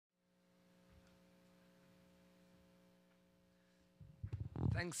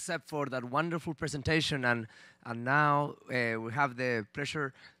Thanks, Seb, for that wonderful presentation. And now we have the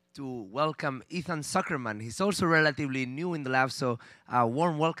pleasure to welcome Ethan Zuckerman. He's also relatively new in the lab, so a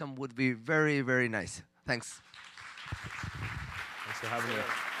warm welcome would be very, very nice. Thanks. Thanks for having me.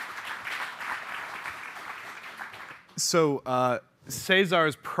 So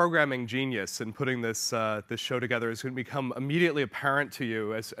Cesar's programming genius in putting this show together is going to become immediately apparent to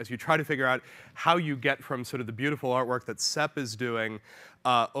you as you try to figure out how you get from sort of the beautiful artwork that Sep is doing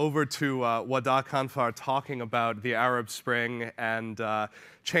over to Wada Kanfar talking about the Arab Spring and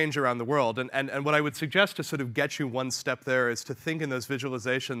change around the world. And what I would suggest to sort of get you one step there is to think in those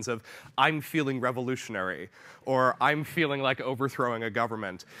visualizations of, I'm feeling revolutionary, or I'm feeling like overthrowing a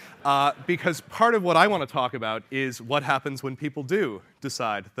government. Because part of what I want to talk about is what happens when people do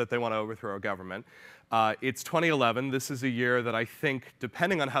decide that they want to overthrow a government. It's 2011. This is a year that I think,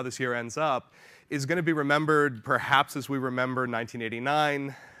 depending on how this year ends up, is going to be remembered perhaps as we remember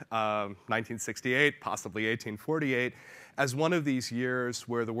 1989, 1968, possibly 1848, as one of these years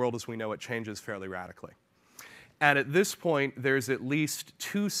where the world as we know it changes fairly radically. And at this point, there's at least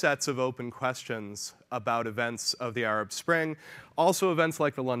two sets of open questions about events of the Arab Spring, also events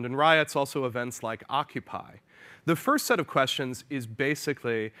like the London riots, also events like Occupy. The first set of questions is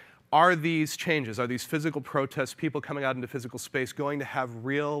basically, are these changes, are these physical protests, people coming out into physical space, going to have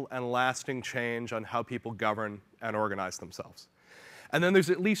real and lasting change on how people govern and organize themselves? And then there's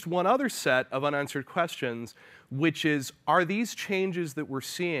at least one other set of unanswered questions, which is, are these changes that we're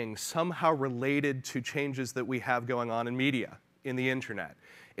seeing somehow related to changes that we have going on in media, in the internet,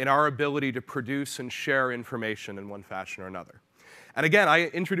 in our ability to produce and share information in one fashion or another? And again, I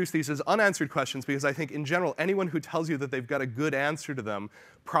introduce these as unanswered questions because I think, in general, anyone who tells you that they've got a good answer to them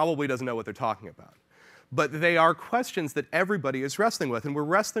probably doesn't know what they're talking about. But they are questions that everybody is wrestling with, and we're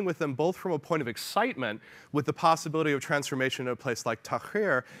wrestling with them both from a point of excitement with the possibility of transformation in a place like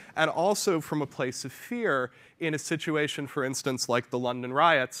Tahrir, and also from a place of fear in a situation, for instance, like the London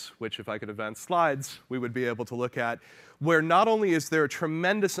riots, which, if I could advance slides, we would be able to look at, where not only is there a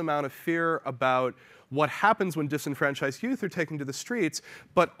tremendous amount of fear about what happens when disenfranchised youth are taken to the streets,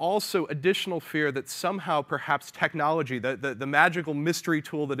 but also additional fear that somehow perhaps technology, the magical mystery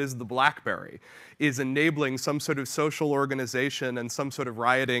tool that is the BlackBerry, is enabling some sort of social organization and some sort of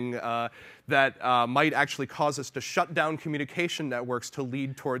rioting that might actually cause us to shut down communication networks to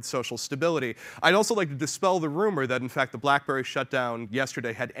lead towards social stability. I'd also like to dispel the rumor that, in fact, the BlackBerry shutdown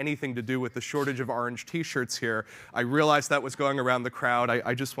yesterday had anything to do with the shortage of orange T-shirts here. I realized that was going around the crowd.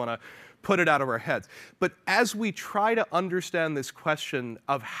 I just want to put it out of our heads. But as we try to understand this question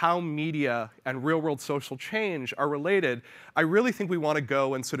of how media and real-world social change are related, I really think we want to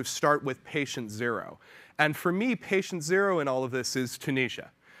go and sort of start with patient zero. And for me, patient zero in all of this is Tunisia.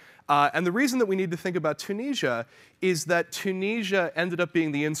 And the reason that we need to think about Tunisia is that Tunisia ended up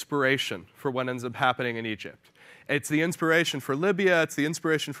being the inspiration for what ends up happening in Egypt. It's the inspiration for Libya, it's the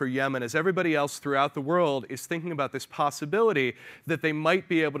inspiration for Yemen, as everybody else throughout the world is thinking about this possibility that they might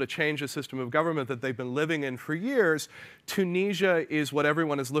be able to change a system of government that they've been living in for years. Tunisia is what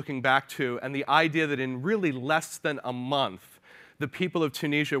everyone is looking back to, and the idea that in really less than a month, the people of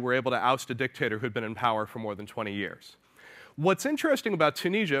Tunisia were able to oust a dictator who'd been in power for more than 20 years. What's interesting about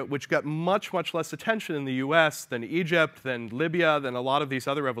Tunisia, which got much, much less attention in the US than Egypt, than Libya, than a lot of these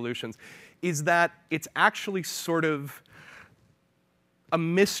other revolutions, is that it's actually sort of a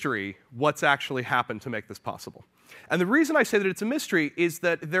mystery what's actually happened to make this possible. And the reason I say that it's a mystery is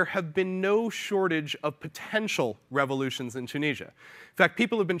that there have been no shortage of potential revolutions in Tunisia. In fact,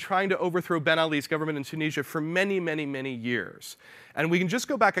 people have been trying to overthrow Ben Ali's government in Tunisia for many, many, many years. And we can just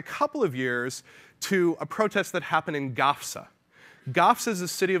go back a couple of years to a protest that happened in Gafsa. Gafsa is a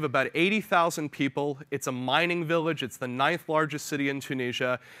city of about 80,000 people. It's a mining village. It's the 9th largest city in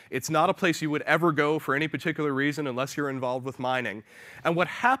Tunisia. It's not a place you would ever go for any particular reason unless you're involved with mining. And what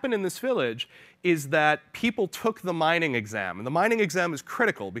happened in this village is that people took the mining exam. And the mining exam is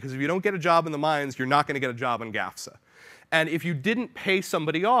critical because if you don't get a job in the mines, you're not going to get a job in Gafsa. And if you didn't pay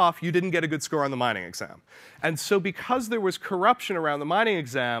somebody off, you didn't get a good score on the mining exam. And so because there was corruption around the mining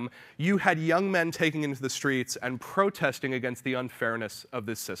exam, you had young men taking into the streets and protesting against the unfairness of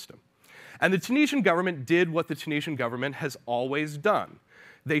this system. And the Tunisian government did what the Tunisian government has always done.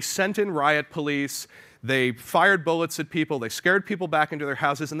 They sent in riot police, they fired bullets at people, they scared people back into their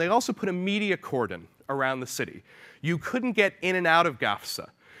houses, and they also put a media cordon around the city. You couldn't get in and out of Gafsa.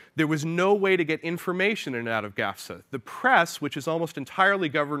 There was no way to get information in and out of Gafsa. The press, which is almost entirely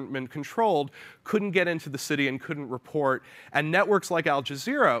government-controlled, couldn't get into the city and couldn't report. And networks like Al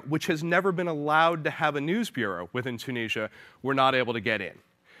Jazeera, which has never been allowed to have a news bureau within Tunisia, were not able to get in.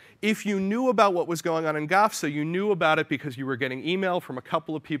 If you knew about what was going on in Gafsa, you knew about it because you were getting email from a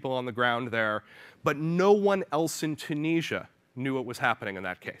couple of people on the ground there, but no one else in Tunisia knew what was happening in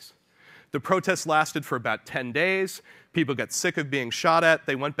that case. The protests lasted for about 10 days. People got sick of being shot at.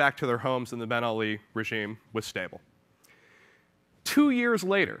 They went back to their homes, and the Ben Ali regime was stable. 2 years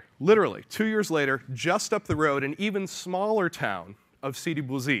later, literally 2 years later, just up the road, an even smaller town of Sidi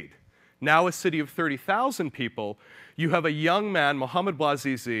Bouzid, now a city of 30,000 people, you have a young man, Mohamed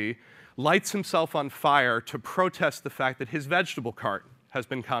Bouazizi, lights himself on fire to protest the fact that his vegetable cart has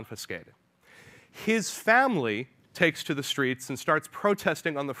been confiscated. His family takes to the streets and starts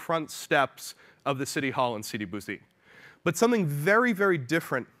protesting on the front steps of the city hall in Sidi Bouzid. But something very, very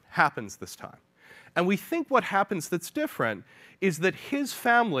different happens this time. And we think what happens that's different is that his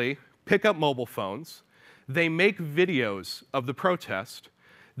family pick up mobile phones, they make videos of the protest,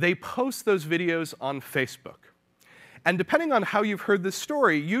 they post those videos on Facebook. And depending on how you've heard this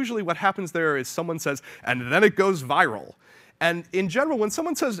story, usually what happens there is someone says, and then it goes viral. And in general, when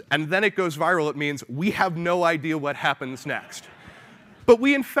someone says, and then it goes viral, it means we have no idea what happens next. But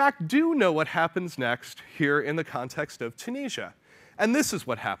we, in fact, do know what happens next here in the context of Tunisia. And this is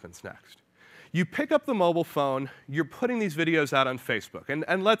what happens next. You pick up the mobile phone, you're putting these videos out on Facebook.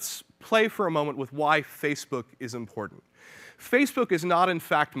 And let's play for a moment with why Facebook is important. Facebook is not, in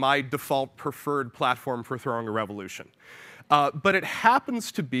fact, my default preferred platform for throwing a revolution. But it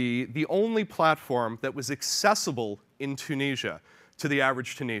happens to be the only platform that was accessible in Tunisia to the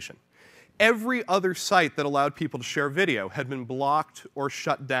average Tunisian. Every other site that allowed people to share video had been blocked or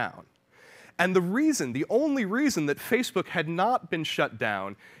shut down. And the only reason that Facebook had not been shut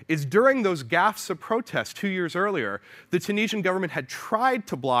down is during those Gafsa protests 2 years earlier, the Tunisian government had tried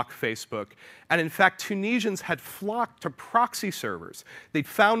to block Facebook, and in fact, Tunisians had flocked to proxy servers. They'd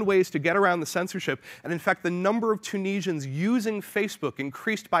found ways to get around the censorship, and in fact, the number of Tunisians using Facebook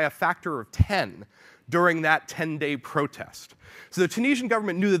increased by a factor of 10 during that 10-day protest. So the Tunisian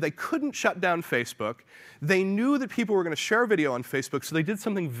government knew that they couldn't shut down Facebook. They knew that people were going to share video on Facebook, so they did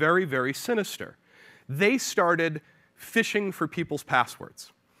something very, very sinister. They started phishing for people's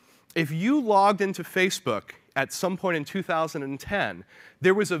passwords. If you logged into Facebook at some point in 2010,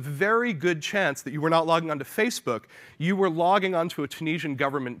 there was a very good chance that you were not logging onto Facebook, you were logging onto a Tunisian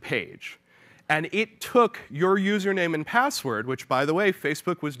government page. And it took your username and password, which, by the way,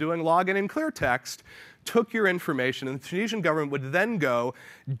 Facebook was doing login in clear text, took your information, and the Tunisian government would then go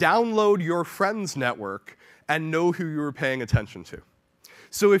download your friend's network and know who you were paying attention to.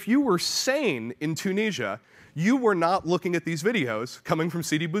 So if you were sane in Tunisia, you were not looking at these videos coming from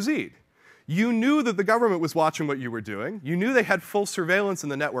Sidi Bouzid. You knew that the government was watching what you were doing. You knew they had full surveillance in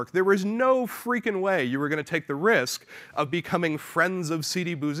the network. There was no freaking way you were going to take the risk of becoming friends of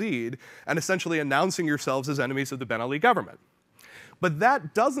Sidi Bouzid and essentially announcing yourselves as enemies of the Ben Ali government. But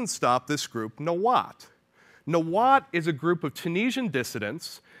that doesn't stop this group, Nawat. Nawat is a group of Tunisian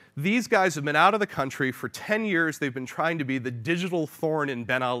dissidents. These guys have been out of the country for 10 years. They've been trying to be the digital thorn in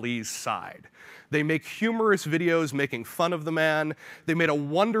Ben Ali's side. They make humorous videos making fun of the man. They made a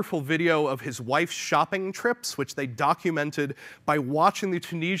wonderful video of his wife's shopping trips, which they documented by watching the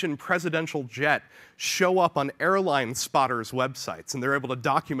Tunisian presidential jet show up on airline spotters' websites. And they're able to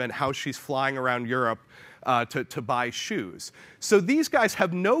document how she's flying around Europe to buy shoes. So these guys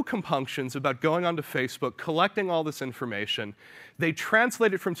have no compunctions about going onto Facebook, collecting all this information. They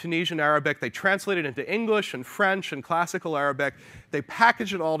translate it from Tunisian Arabic. They translate it into English and French and classical Arabic. They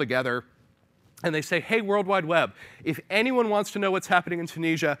package it all together. And they say, hey, World Wide Web, if anyone wants to know what's happening in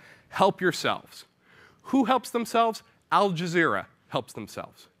Tunisia, help yourselves. Who helps themselves? Al Jazeera helps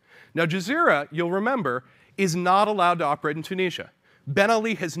themselves. Now, Jazeera, you'll remember, is not allowed to operate in Tunisia. Ben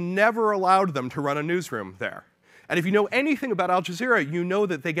Ali has never allowed them to run a newsroom there. And if you know anything about Al Jazeera, you know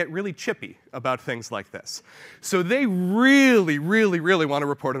that they get really chippy about things like this. So they really, really, really want to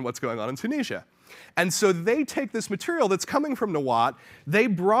report on what's going on in Tunisia. And so they take this material that's coming from Nawat, they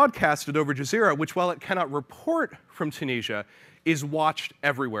broadcast it over Jazeera, which, while it cannot report from Tunisia, is watched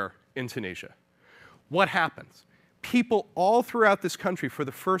everywhere in Tunisia. What happens? People all throughout this country, for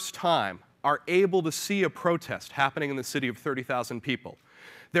the first time, are able to see a protest happening in the city of 30,000 people.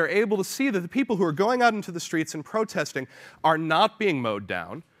 They're able to see that the people who are going out into the streets and protesting are not being mowed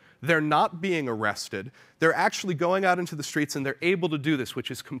down. They're not being arrested. They're actually going out into the streets, and they're able to do this, which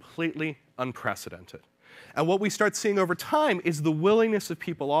is completely unprecedented. And what we start seeing over time is the willingness of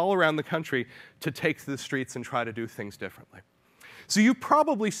people all around the country to take to the streets and try to do things differently. So you've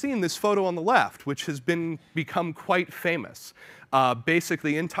probably seen this photo on the left, which has become quite famous,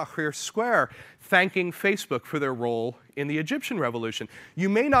 basically in Tahrir Square, thanking Facebook for their role in the Egyptian revolution. You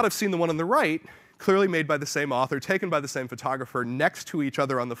may not have seen the one on the right, clearly made by the same author, taken by the same photographer, next to each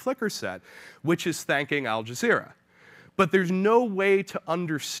other on the Flickr set, which is thanking Al Jazeera. But there's no way to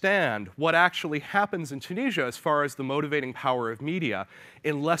understand what actually happens in Tunisia as far as the motivating power of media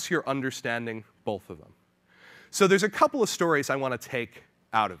unless you're understanding both of them. So there's a couple of stories I want to take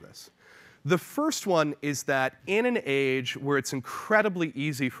out of this. The first one is that in an age where it's incredibly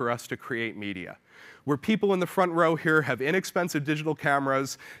easy for us to create media, where people in the front row here have inexpensive digital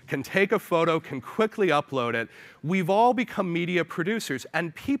cameras, can take a photo, can quickly upload it, we've all become media producers,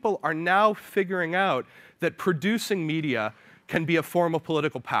 and people are now figuring out that producing media can be a form of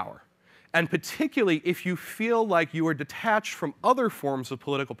political power. And particularly if you feel like you are detached from other forms of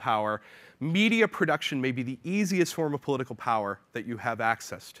political power, media production may be the easiest form of political power that you have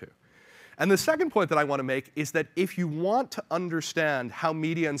access to. And the second point that I want to make is that if you want to understand how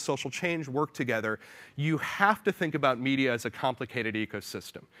media and social change work together, you have to think about media as a complicated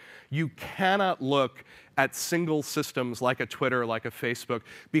ecosystem. You cannot look at single systems like a Twitter, like a Facebook,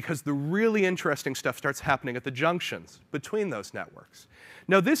 because the really interesting stuff starts happening at the junctions between those networks.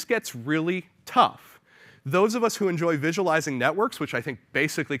 Now, this gets really tough. Those of us who enjoy visualizing networks, which I think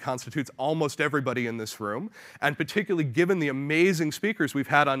basically constitutes almost everybody in this room, and particularly given the amazing speakers we've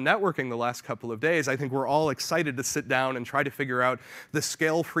had on networking the last couple of days, I think we're all excited to sit down and try to figure out the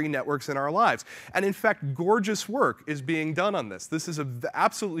scale-free networks in our lives. And in fact, gorgeous work is being done on this. This is an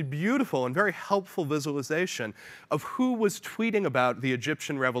absolutely beautiful and very helpful visualization of who was tweeting about the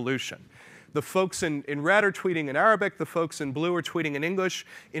Egyptian revolution. The folks in red are tweeting in Arabic. The folks in blue are tweeting in English.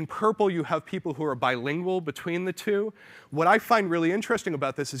 In purple, you have people who are bilingual between the two. What I find really interesting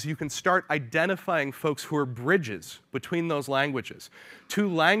about this is you can start identifying folks who are bridges between those languages, two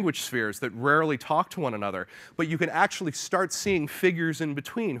language spheres that rarely talk to one another, but you can actually start seeing figures in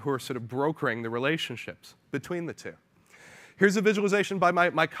between who are sort of brokering the relationships between the two. Here's a visualization by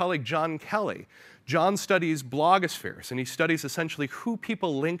my colleague John Kelly. John studies blogospheres, and he studies essentially who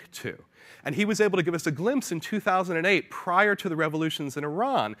people link to. And he was able to give us a glimpse in 2008, prior to the revolutions in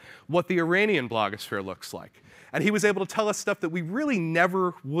Iran, what the Iranian blogosphere looks like. And he was able to tell us stuff that we really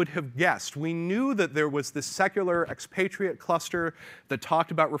never would have guessed. We knew that there was this secular expatriate cluster that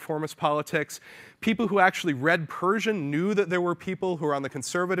talked about reformist politics. People who actually read Persian knew that there were people who were on the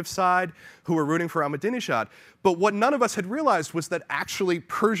conservative side who were rooting for Ahmadinejad. But what none of us had realized was that actually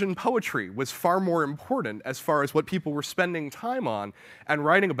Persian poetry was far more important as far as what people were spending time on and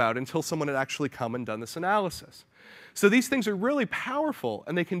writing about until someone had actually come and done this analysis. So these things are really powerful,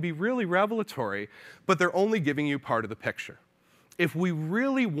 and they can be really revelatory, but they're only giving you part of the picture. If we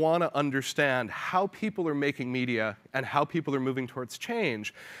really want to understand how people are making media and how people are moving towards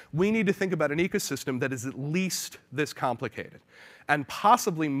change, we need to think about an ecosystem that is at least this complicated, and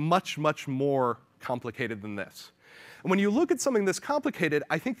possibly much, much more complicated than this. And when you look at something this complicated,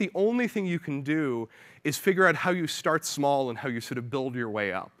 I think the only thing you can do is figure out how you start small and how you sort of build your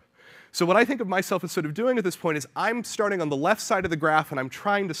way up. So what I think of myself as sort of doing at this point is I'm starting on the left side of the graph and I'm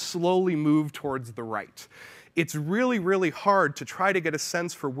trying to slowly move towards the right. It's really, really hard to try to get a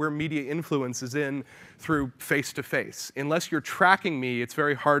sense for where media influence is in through face-to-face. Unless you're tracking me, it's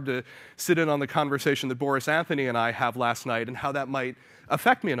very hard to sit in on the conversation that Boris Anthony and I have last night and how that might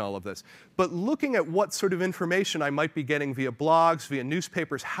affect me in all of this. But looking at what sort of information I might be getting via blogs, via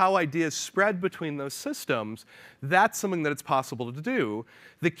newspapers, how ideas spread between those systems, that's something that it's possible to do.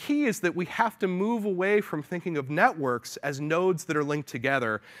 The key is that we have to move away from thinking of networks as nodes that are linked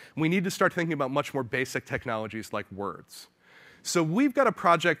together. We need to start thinking about much more basic technologies like words. So we've got a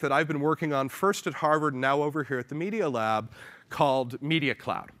project that I've been working on first at Harvard and now over here at the Media Lab called Media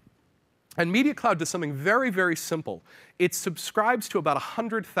Cloud. And Media Cloud does something very, very simple. It subscribes to about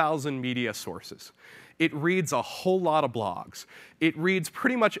 100,000 media sources. It reads a whole lot of blogs. It reads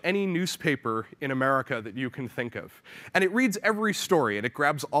pretty much any newspaper in America that you can think of. And it reads every story, and it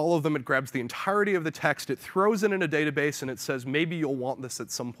grabs all of them. It grabs the entirety of the text. It throws it in a database, and it says, maybe you'll want this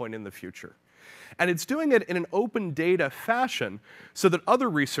at some point in the future. And it's doing it in an open data fashion so that other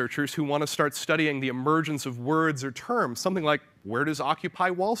researchers who want to start studying the emergence of words or terms, something like where does Occupy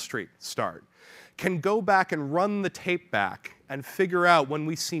Wall Street start, can go back and run the tape back and figure out when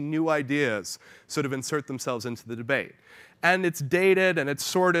we see new ideas sort of insert themselves into the debate. And it's dated, and it's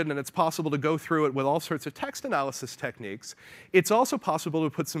sorted, and it's possible to go through it with all sorts of text analysis techniques. It's also possible to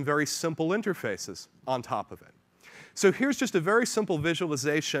put some very simple interfaces on top of it. So here's just a very simple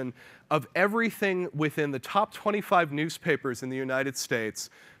visualization of everything within the top 25 newspapers in the United States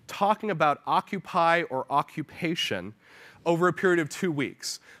talking about Occupy or occupation over a period of 2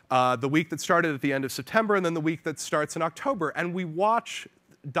 weeks. The week that started at the end of September and then the week that starts in October. And we watch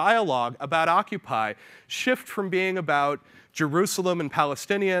dialogue about Occupy shift from being about Jerusalem and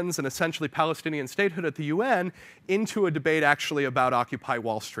Palestinians and essentially Palestinian statehood at the UN into a debate actually about Occupy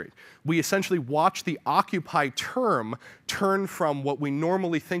Wall Street. We essentially watch the Occupy term turn from what we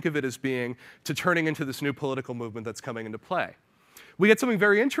normally think of it as being to turning into this new political movement that's coming into play. We get something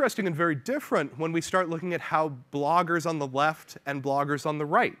very interesting and very different when we start looking at how bloggers on the left and bloggers on the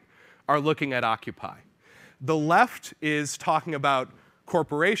right are looking at Occupy. The left is talking about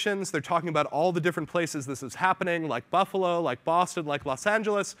corporations. They're talking about all the different places this is happening, like Buffalo, like Boston, like Los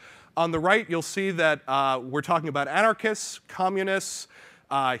Angeles. On the right, you'll see that we're talking about anarchists, communists,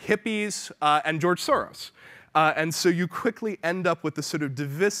 hippies, and George Soros. And so you quickly end up with the sort of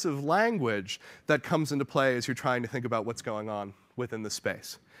divisive language that comes into play as you're trying to think about what's going on within the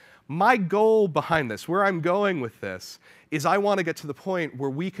space. My goal behind this, where I'm going with this, is I want to get to the point where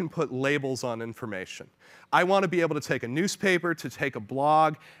we can put labels on information. I want to be able to take a newspaper, to take a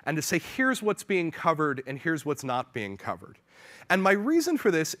blog, and to say, here's what's being covered and here's what's not being covered. And my reason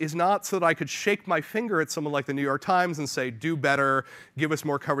for this is not so that I could shake my finger at someone like the New York Times and say, do better, give us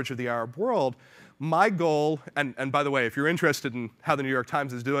more coverage of the Arab world. My goal, and by the way, if you're interested in how the New York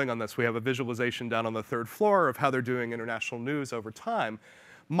Times is doing on this, we have a visualization down on the 3rd floor of how they're doing international news over time.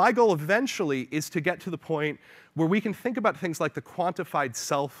 My goal eventually is to get to the point where we can think about things like the quantified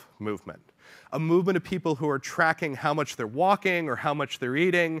self movement, a movement of people who are tracking how much they're walking or how much they're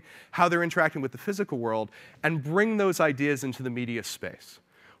eating, how they're interacting with the physical world, and bring those ideas into the media space.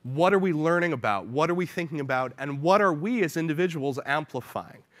 What are we learning about? What are we thinking about? And what are we as individuals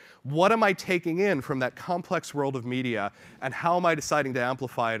amplifying? What am I taking in from that complex world of media, and how am I deciding to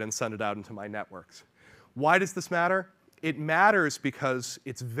amplify it and send it out into my networks? Why does this matter? It matters because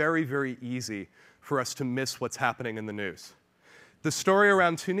it's very, very easy for us to miss what's happening in the news. The story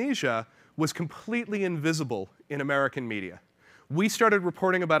around Tunisia was completely invisible in American media. We started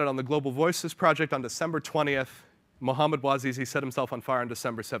reporting about it on the Global Voices Project on December 20th. Mohamed Bouazizi set himself on fire on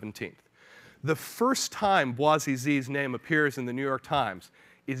December 17th. The first time Bouazizi's name appears in the New York Times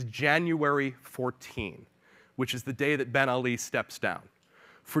is January 14, which is the day that Ben Ali steps down.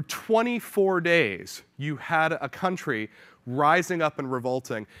 For 24 days, you had a country rising up and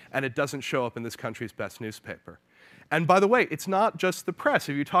revolting, and it doesn't show up in this country's best newspaper. And by the way, it's not just the press.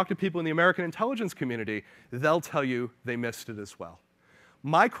 If you talk to people in the American intelligence community, they'll tell you they missed it as well.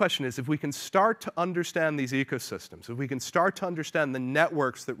 My question is, if we can start to understand these ecosystems, if we can start to understand the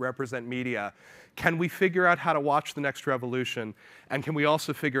networks that represent media, can we figure out how to watch the next revolution? And can we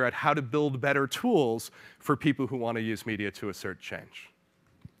also figure out how to build better tools for people who want to use media to assert change?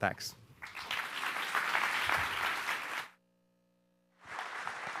 Thanks.